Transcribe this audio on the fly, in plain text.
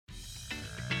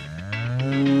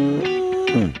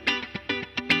Welcome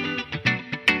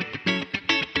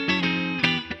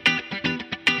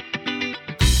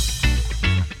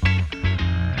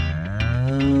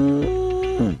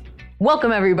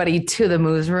everybody to the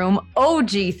Moos Room.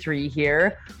 OG3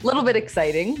 here. A little bit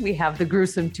exciting. We have the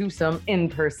gruesome twosome in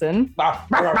person.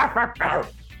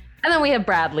 And then we have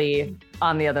Bradley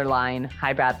on the other line.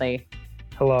 Hi, Bradley.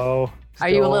 Hello. Are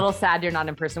you a little sad you're not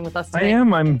in person with us today? I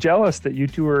am. I'm jealous that you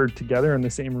two are together in the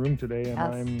same room today, and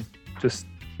I'm just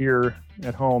here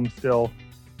at home still.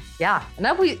 Yeah,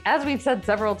 and as we've said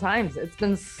several times, it's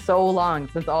been so long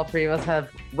since all three of us have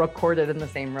recorded in the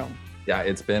same room. Yeah,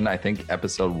 it's been, I think,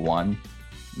 episode 1,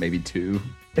 maybe 2.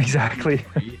 Exactly.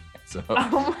 So,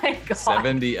 oh my God.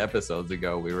 70 episodes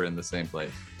ago, we were in the same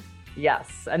place.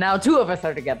 Yes, and now two of us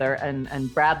are together,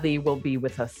 and Bradley will be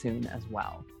with us soon as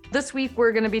well. This week,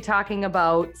 we're going to be talking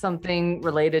about something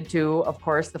related to, of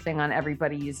course, the thing on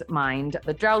everybody's mind,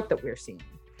 the drought that we're seeing.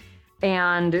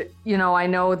 And, I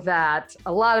know that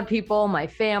a lot of people, my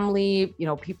family,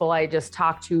 people I just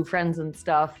talk to, friends and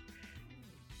stuff,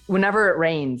 whenever it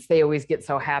rains, they always get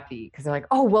so happy because they're like,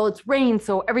 oh, well, it's rain,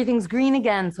 so everything's green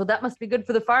again. So that must be good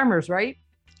for the farmers, right?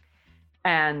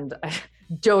 And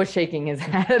Joe is shaking his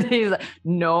head. He's like,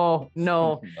 no.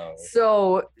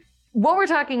 So what we're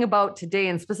talking about today,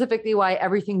 and specifically why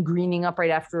everything greening up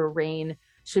right after a rain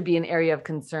should be an area of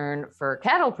concern for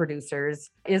cattle producers,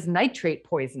 is nitrate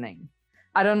poisoning.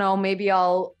 I don't know, maybe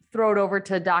I'll throw it over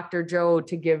to Dr. Joe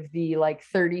to give the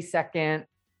 30-second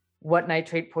what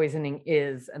nitrate poisoning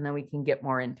is, and then we can get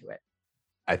more into it.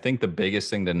 I think the biggest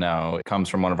thing to know comes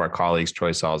from one of our colleagues,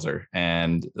 Troy Salzer.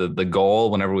 And the goal,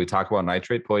 whenever we talk about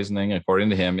nitrate poisoning, according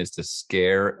to him, is to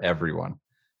scare everyone,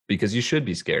 because you should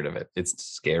be scared of it. It's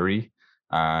scary.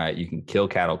 You can kill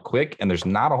cattle quick, and there's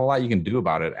not a whole lot you can do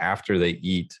about it after they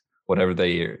eat whatever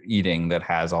they're eating that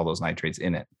has all those nitrates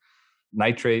in it.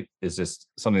 Nitrate is just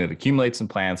something that accumulates in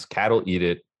plants. Cattle eat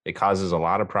it. It causes a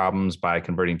lot of problems by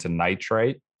converting to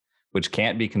nitrite, which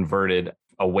can't be converted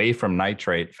away from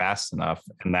nitrate fast enough.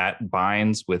 And that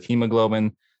binds with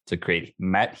hemoglobin to create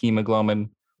methemoglobin,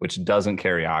 which doesn't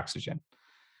carry oxygen.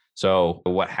 So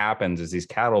what happens is these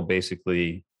cattle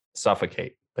basically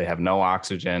suffocate. They have no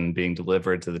oxygen being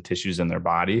delivered to the tissues in their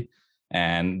body,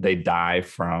 and they die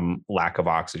from lack of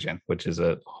oxygen, which is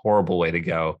a horrible way to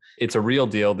go. It's a real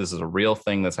deal. This is a real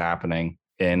thing that's happening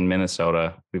in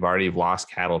Minnesota. We've already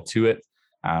lost cattle to it.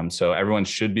 So everyone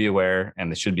should be aware, and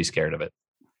they should be scared of it.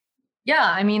 Yeah,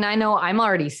 I mean, I know I'm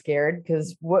already scared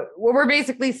because what we're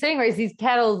basically saying, right, is these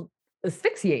cattle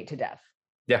asphyxiate to death.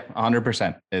 Yeah,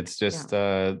 100%. It's just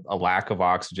a lack of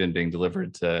oxygen being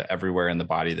delivered to everywhere in the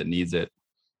body that needs it,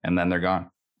 and then they're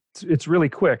gone. It's really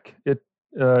quick.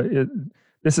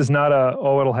 This is not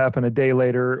it'll happen a day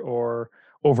later or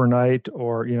overnight,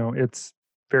 or it's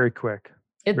very quick.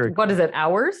 What is it,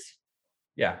 hours?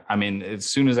 Yeah, I mean, as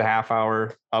soon as a half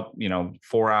hour up,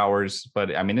 4 hours,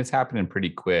 but I mean, it's happening pretty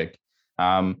quick.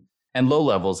 And low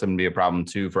levels can be a problem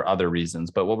too for other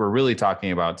reasons. But what we're really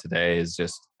talking about today is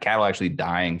just cattle actually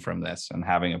dying from this and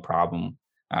having a problem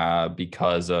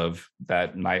because of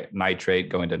that nitrate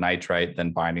going to nitrite,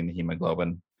 then binding the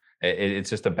hemoglobin. It's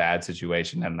just a bad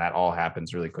situation, and that all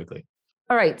happens really quickly.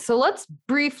 All right, so let's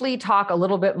briefly talk a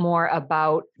little bit more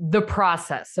about the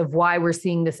process of why we're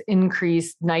seeing this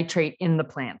increased nitrate in the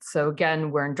plants. So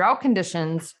again, we're in drought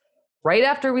conditions. Right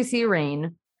after we see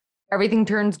rain, everything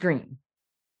turns green.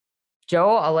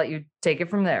 Joe, I'll let you take it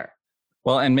from there.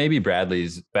 Well, and maybe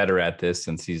Bradley's better at this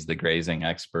since he's the grazing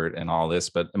expert and all this,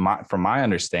 but from my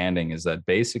understanding is that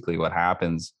basically what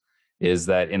happens is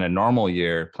that in a normal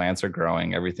year, plants are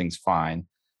growing, everything's fine.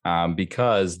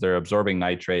 Because they're absorbing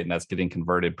nitrate, and that's getting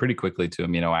converted pretty quickly to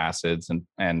amino acids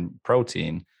and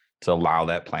protein to allow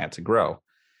that plant to grow.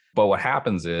 But what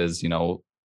happens is,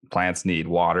 plants need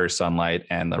water, sunlight,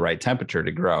 and the right temperature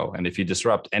to grow. And if you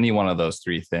disrupt any one of those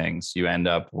three things, you end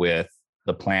up with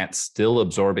the plant still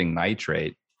absorbing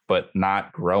nitrate, but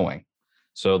not growing.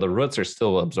 So the roots are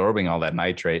still absorbing all that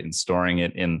nitrate and storing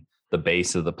it in the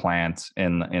base of the plant,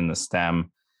 in the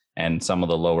stem, and some of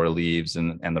the lower leaves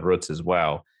and the roots as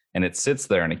well. And it sits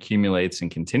there and accumulates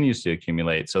and continues to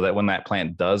accumulate so that when that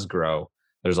plant does grow,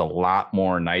 there's a lot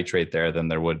more nitrate there than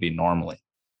there would be normally.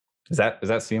 Does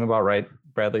that seem about right,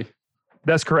 Bradley?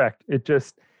 That's correct. It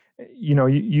just,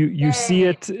 you see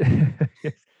it.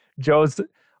 Joe's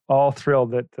all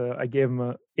thrilled that I gave him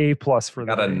an A+ for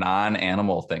that. Got a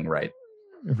non-animal thing right.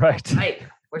 Right. Right.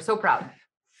 We're so proud.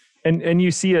 And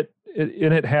you see it,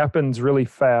 and it happens really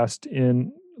fast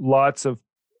in lots of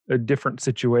different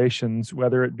situations,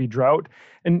 whether it be drought.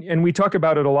 And we talk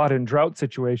about it a lot in drought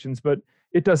situations, but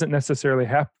it doesn't necessarily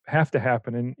have to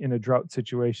happen in a drought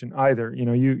situation either.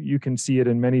 You can see it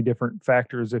in many different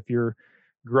factors. If you're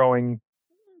growing,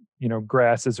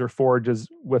 grasses or forages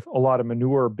with a lot of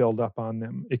manure buildup on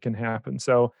them, it can happen.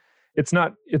 So it's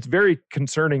very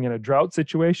concerning in a drought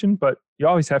situation, but you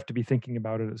always have to be thinking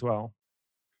about it as well.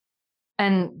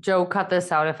 And Joe, cut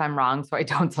this out if I'm wrong, so I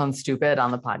don't sound stupid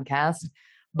on the podcast.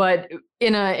 But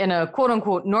in a quote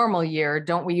unquote normal year,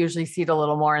 don't we usually see it a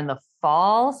little more in the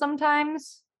fall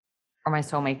sometimes? Or am I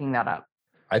still making that up?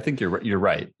 I think you're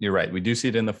right. You're right. We do see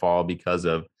it in the fall because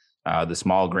of the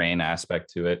small grain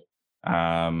aspect to it.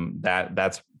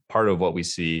 That's part of what we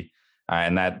see.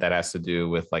 And that has to do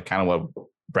with like kind of what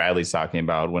Bradley's talking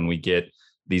about when we get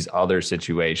these other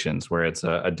situations where it's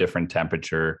a different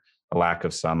temperature, a lack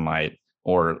of sunlight,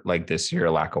 or like this year,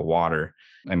 a lack of water.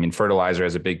 I mean, fertilizer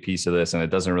is a big piece of this, and it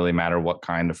doesn't really matter what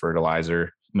kind of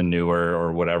fertilizer, manure,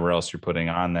 or whatever else you're putting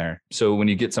on there. So when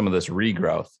you get some of this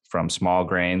regrowth from small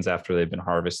grains after they've been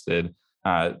harvested,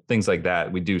 things like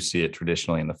that, we do see it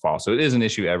traditionally in the fall. So it is an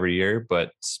issue every year,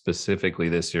 but specifically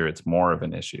this year, it's more of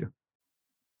an issue.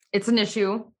 It's an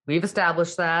issue. We've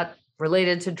established that.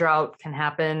 Related to drought can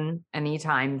happen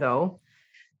anytime, though.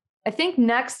 I think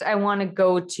next I want to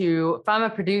go to, if I'm a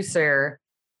producer,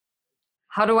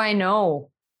 how do I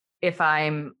know if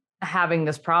I'm having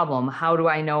this problem? How do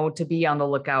I know to be on the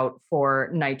lookout for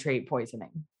nitrate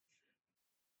poisoning?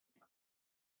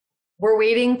 We're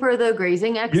waiting for the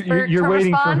grazing expert You're to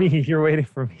waiting respond. for me. You're waiting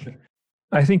for me.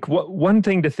 I think one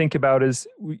thing to think about is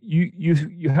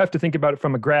you have to think about it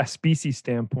from a grass species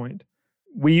standpoint.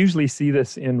 We usually see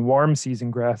this in warm season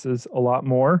grasses a lot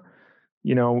more.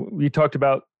 We talked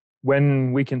about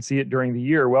when we can see it during the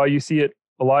year. Well, you see it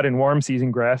a lot in warm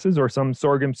season grasses or some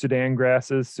sorghum Sudan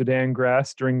grasses, Sudan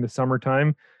grass during the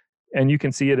summertime. And you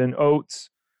can see it in oats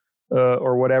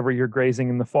or whatever you're grazing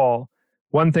in the fall.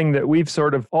 One thing that we've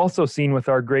sort of also seen with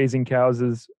our grazing cows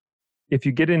is if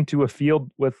you get into a field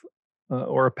with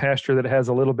or a pasture that has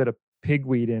a little bit of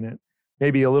pigweed in it,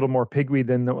 maybe a little more pigweed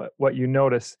than what you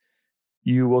notice,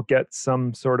 you will get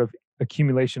some sort of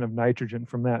accumulation of nitrogen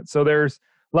from that. So there's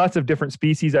lots of different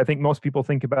species. I think most people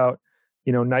think about,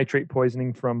 nitrate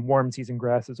poisoning from warm season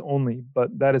grasses only, but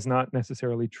that is not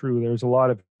necessarily true. There's a lot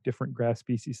of different grass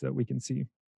species that we can see.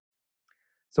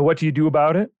 So what do you do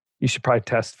about it? You should probably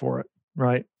test for it,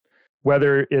 right?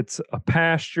 Whether it's a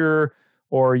pasture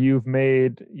or you've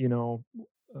made,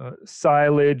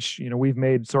 silage, we've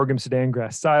made sorghum Sudan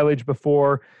grass silage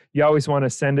before. You always want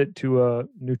to send it to a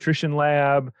nutrition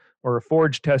lab or a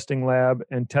forage testing lab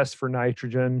and test for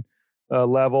nitrogen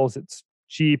levels. It's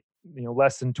cheap,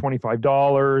 less than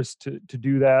 $25 to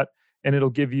do that. And it'll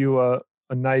give you a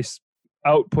nice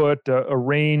output, a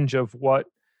range of what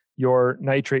your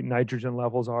nitrate and nitrogen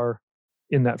levels are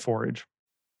in that forage.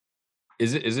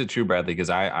 Is it true, Bradley? Because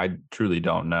I truly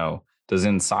don't know. Does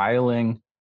ensiling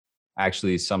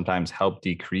actually sometimes help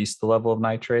decrease the level of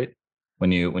nitrate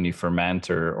when you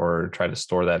ferment or try to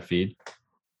store that feed?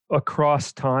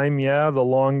 Across time, yeah. The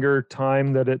longer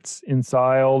time that it's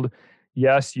ensiled,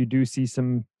 yes, you do see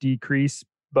some decrease,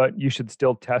 but you should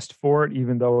still test for it,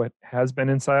 even though it has been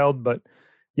ensiled. But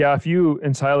yeah, if you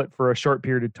ensile it for a short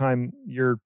period of time,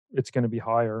 it's going to be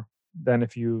higher than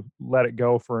if you let it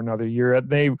go for another year. I'd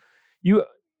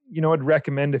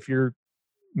recommend if you're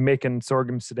making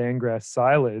sorghum Sudan grass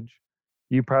silage,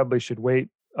 you probably should wait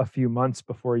a few months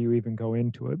before you even go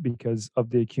into it because of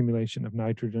the accumulation of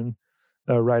nitrogen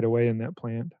right away in that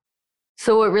plant.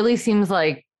 So it really seems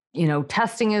like,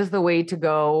 testing is the way to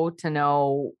go to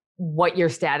know what your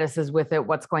status is with it,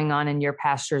 what's going on in your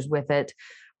pastures with it.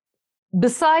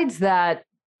 Besides that,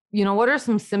 what are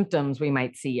some symptoms we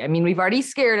might see? I mean, we've already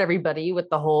scared everybody with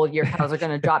the whole your cows are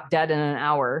going to drop dead in an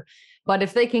hour. But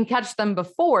if they can catch them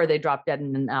before they drop dead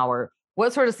in an hour,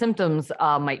 what sort of symptoms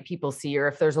might people see, or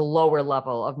if there's a lower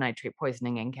level of nitrate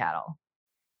poisoning in cattle?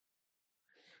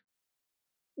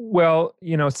 Well,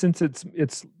 since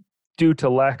it's due to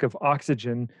lack of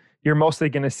oxygen, you're mostly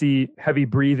going to see heavy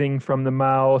breathing from the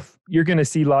mouth. You're going to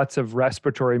see lots of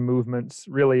respiratory movements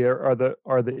really are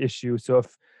the issue. So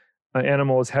if an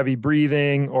animal is heavy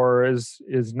breathing or is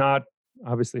not,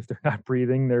 obviously if they're not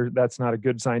breathing, that's not a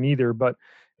good sign either, but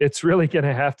it's really going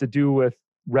to have to do with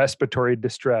respiratory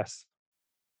distress.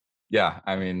 Yeah,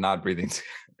 I mean, not breathing's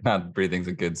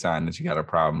a good sign that you got a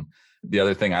problem. The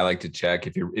other thing I like to check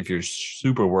if you're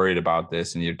super worried about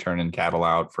this and you're turning cattle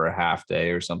out for a half day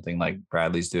or something like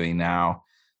Bradley's doing now,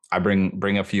 I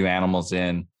bring a few animals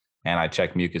in and I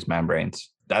check mucous membranes.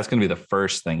 That's going to be the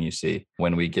first thing you see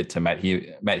when we get to met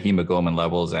hemoglobin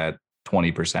levels at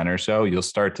 20% or so. You'll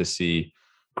start to see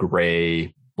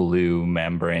gray, blue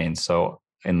membranes. So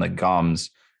in the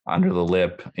gums, under the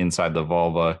lip, inside the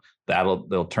vulva,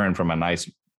 they'll turn from a nice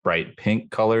bright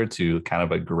pink color to kind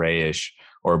of a grayish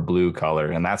or blue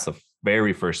color. And that's the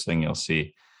very first thing you'll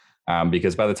see.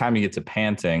 Because by the time you get to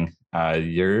panting,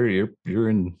 you're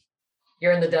in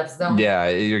the death zone. Yeah,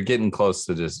 you're getting close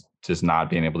to just not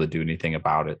being able to do anything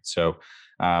about it. So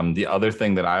the other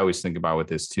thing that I always think about with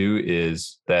this too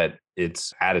is that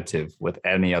it's additive with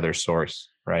any other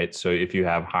source, right? So if you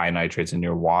have high nitrates in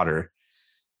your water,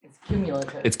 it's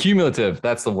cumulative. It's cumulative.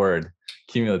 That's the word.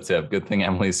 Cumulative. Good thing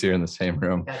Emily's here in the same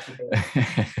room.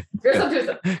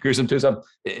 Gruesome twosome.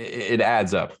 It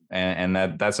adds up, and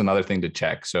that's another thing to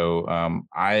check. So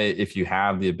if you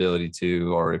have the ability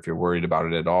to, or if you're worried about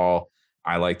it at all,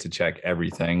 I like to check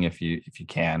everything if you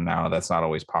can. Now that's not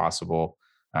always possible,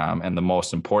 and the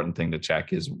most important thing to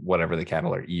check is whatever the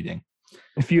cattle are eating.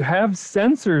 If you have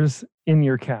sensors in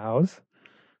your cows.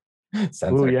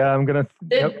 Oh yeah, I'm gonna.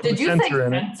 Did you say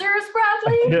sensors,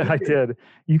 Bradley? Yeah, I did.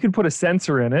 You could put a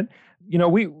sensor in it. You know,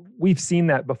 we've seen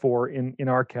that before in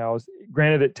our cows.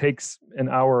 Granted, it takes an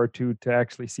hour or two to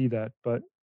actually see that, but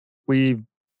we've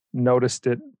noticed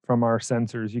it from our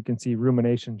sensors. You can see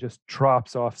rumination just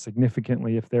drops off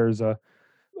significantly if there's a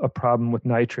problem with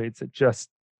nitrates.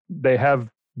 They have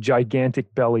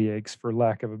gigantic belly aches, for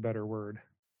lack of a better word.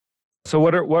 So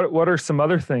what are some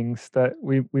other things that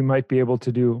we might be able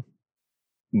to do?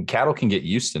 Cattle can get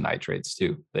used to nitrates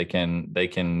too. They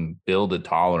can build a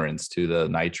tolerance to the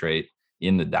nitrate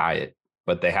in the diet,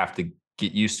 but they have to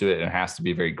get used to it, and it has to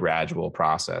be a very gradual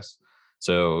process.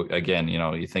 So again,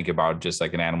 you think about just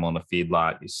like an animal in a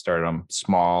feedlot, you start them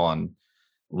small on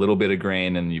a little bit of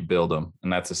grain and you build them.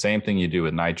 And that's the same thing you do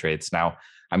with nitrates. Now,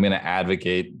 I'm going to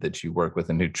advocate that you work with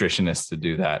a nutritionist to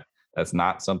do that. That's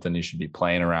not something you should be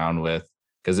playing around with,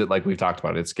 because like we've talked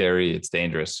about, it's scary, it's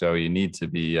dangerous. So you need to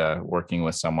be working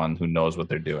with someone who knows what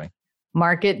they're doing.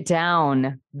 Mark it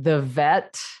down. The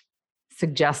vet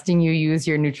suggesting you use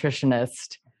your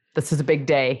nutritionist. This is a big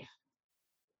day.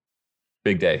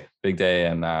 Big day.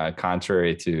 And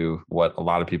contrary to what a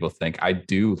lot of people think, I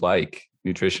do like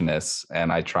nutritionists,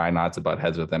 and I try not to butt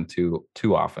heads with them too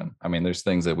often. I mean, there's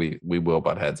things that we will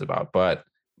butt heads about, but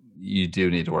you do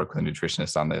need to work with a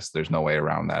nutritionist on this. There's no way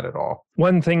around that at all.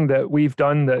 One thing that we've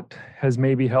done that has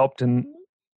maybe helped and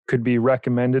could be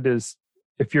recommended is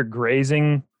if you're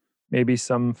grazing maybe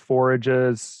some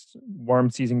forages, warm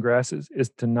season grasses, is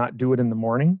to not do it in the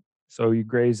morning. So you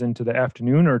graze into the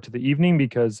afternoon or to the evening,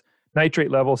 because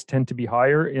nitrate levels tend to be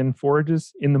higher in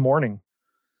forages in the morning.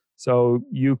 So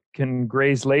you can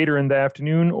graze later in the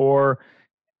afternoon, or,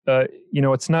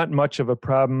 it's not much of a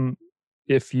problem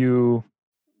if you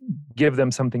give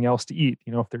them something else to eat.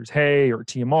 If there's hay or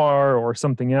TMR or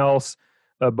something else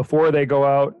before they go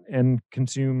out and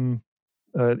consume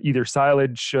either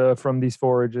silage from these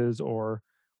forages or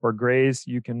graze,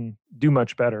 you can do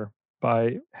much better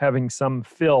by having some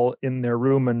fill in their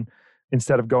rumen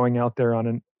instead of going out there on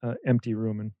an empty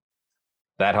rumen.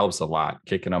 That helps a lot,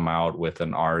 kicking them out with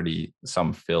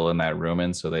some fill in that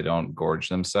rumen so they don't gorge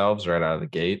themselves right out of the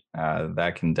gate.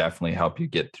 That can definitely help you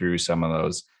get through some of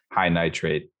those high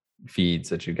nitrate feeds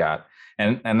that you got.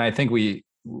 And I think we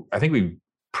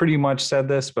pretty much said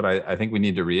this, but I think we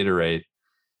need to reiterate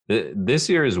this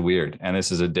year is weird, and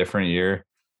this is a different year.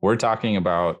 We're talking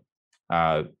about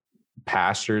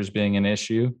pastures being an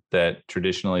issue that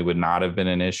traditionally would not have been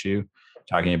an issue.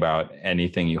 Talking about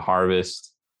anything you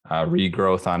harvest,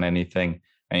 regrowth on anything.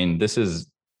 I mean, this is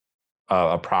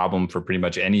a problem for pretty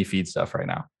much any feed stuff right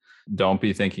now. Don't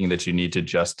be thinking that you need to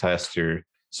just test your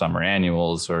summer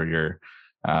annuals or your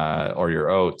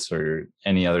oats or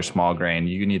any other small grain.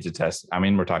 You need to test. I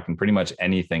mean, we're talking pretty much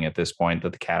anything at this point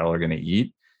that the cattle are going to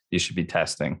eat, you should be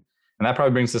testing. And that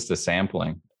probably brings us to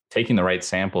sampling. Taking the right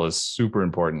sample is super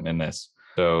important in this.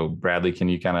 So Bradley, can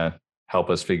you kind of help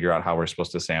us figure out how we're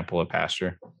supposed to sample a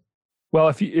pasture? Well,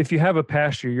 if you have a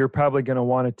pasture, you're probably going to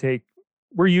want to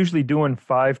we're usually doing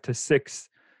 5 to 6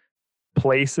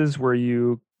 places where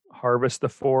you harvest the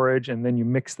forage and then you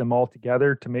mix them all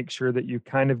together to make sure that you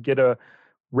kind of get a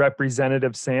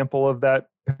representative sample of that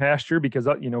pasture, because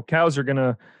cows are going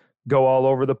to go all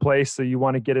over the place, so you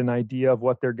want to get an idea of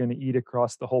what they're going to eat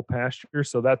across the whole pasture.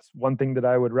 So that's one thing that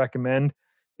I would recommend,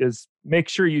 is make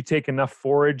sure you take enough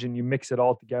forage and you mix it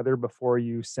all together before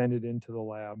you send it into the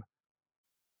lab.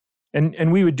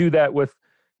 And we would do that with,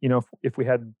 if we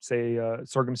had, say,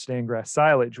 sorghum stand grass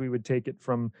silage, we would take it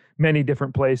from many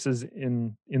different places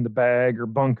in the bag or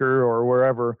bunker or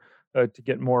wherever to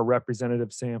get more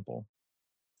representative sample.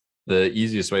 The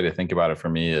easiest way to think about it for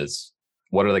me is,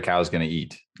 what are the cows going to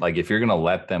eat? Like, if you're going to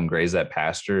let them graze that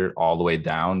pasture all the way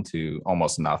down to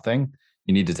almost nothing,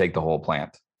 you need to take the whole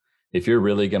plant. If you're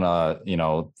really gonna,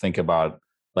 think about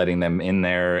letting them in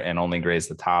there and only graze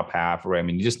the top half, right? I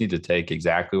mean, you just need to take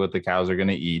exactly what the cows are going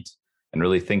to eat and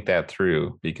really think that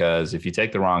through, because if you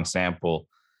take the wrong sample,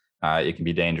 it can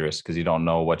be dangerous because you don't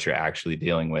know what you're actually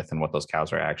dealing with and what those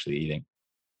cows are actually eating.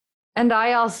 And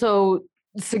I also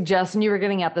suggest, and you were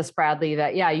getting at this, Bradley,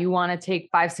 that, you want to take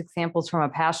 5-6 samples from a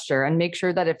pasture and make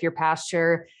sure that if your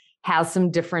pasture has some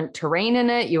different terrain in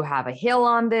it, you have a hill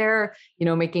on there,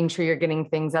 making sure you're getting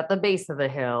things at the base of the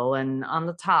hill and on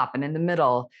the top and in the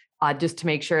middle, just to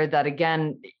make sure that,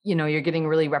 again, you're getting a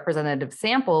really representative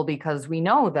sample, because we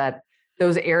know that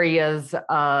those areas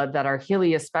that are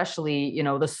hilly, especially,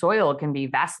 the soil can be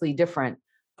vastly different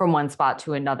from one spot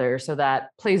to another. So that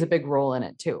plays a big role in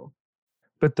it too.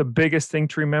 But the biggest thing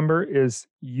to remember is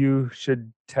you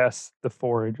should test the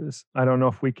forages. I don't know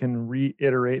if we can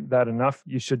reiterate that enough.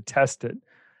 You should test it.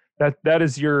 That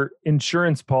is your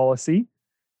insurance policy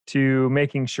to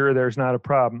making sure there's not a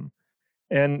problem.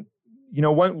 And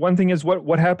one thing is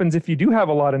what happens if you do have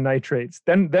a lot of nitrates?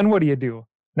 Then what do you do?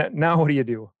 Now what do you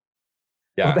do?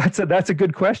 Yeah, well, that's a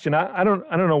good question. I don't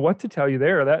know what to tell you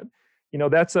there.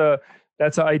 That's an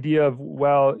idea of,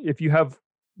 well, if you have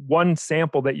one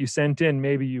sample that you sent in,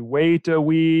 maybe you wait a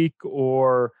week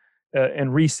or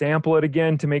and resample it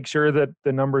again to make sure that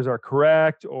the numbers are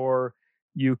correct, or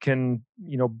you can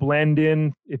blend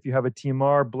in, if you have a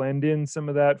TMR, blend in some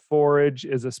of that forage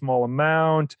as a small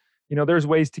amount. There's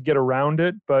ways to get around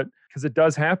it, but because it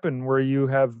does happen where you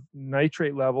have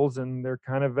nitrate levels and they're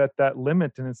kind of at that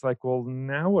limit, and it's like, well,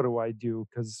 now what do I do?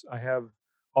 Because I have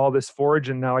all this forage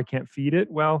and now I can't feed it.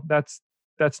 Well, that's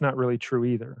not really true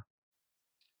either.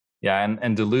 Yeah,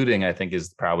 and diluting, I think,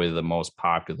 is probably the most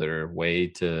popular way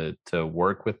to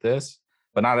work with this,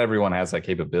 but not everyone has that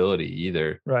capability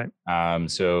either. Right.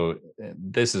 So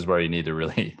this is where you need to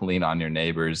really lean on your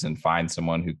neighbors and find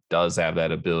someone who does have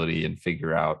that ability and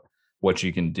figure out what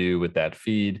you can do with that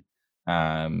feed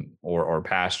or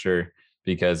pasture,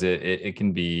 because it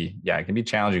can be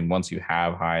challenging once you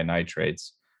have high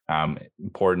nitrates.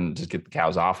 Important to get the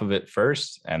cows off of it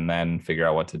first and then figure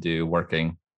out what to do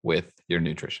working with your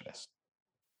nutritionist.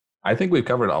 I think we've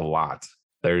covered a lot.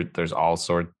 There's all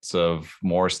sorts of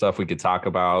more stuff we could talk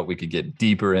about. We could get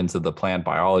deeper into the plant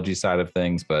biology side of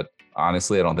things, but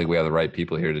honestly, I don't think we have the right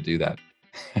people here to do that.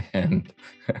 And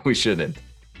we shouldn't.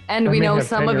 And we know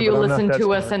some of you listen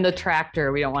to us in the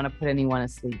tractor. We don't want to put anyone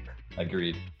asleep.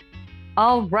 Agreed.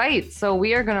 All right. So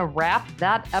we are going to wrap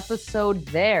that episode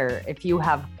there. If you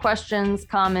have questions,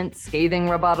 comments, scathing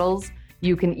rebuttals,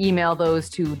 you can email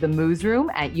those to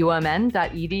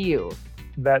themoosroom@umn.edu.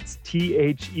 That's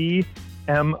THEMOOSROOM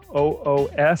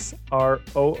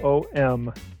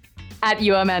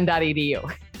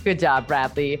 @umn.edu. Good job,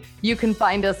 Bradley. You can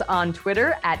find us on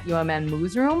Twitter @UMN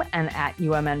Moosroom and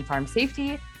 @UMN Farm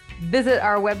Safety. Visit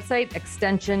our website,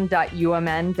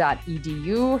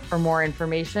 extension.umn.edu, for more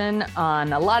information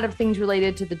on a lot of things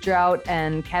related to the drought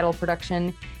and cattle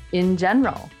production in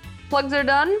general. Plugs are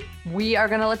done. We are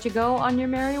going to let you go on your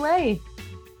merry way.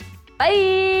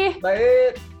 Bye.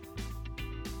 Bye.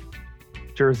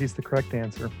 Jersey's the correct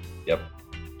answer. Yep.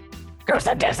 Go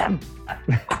seduce him.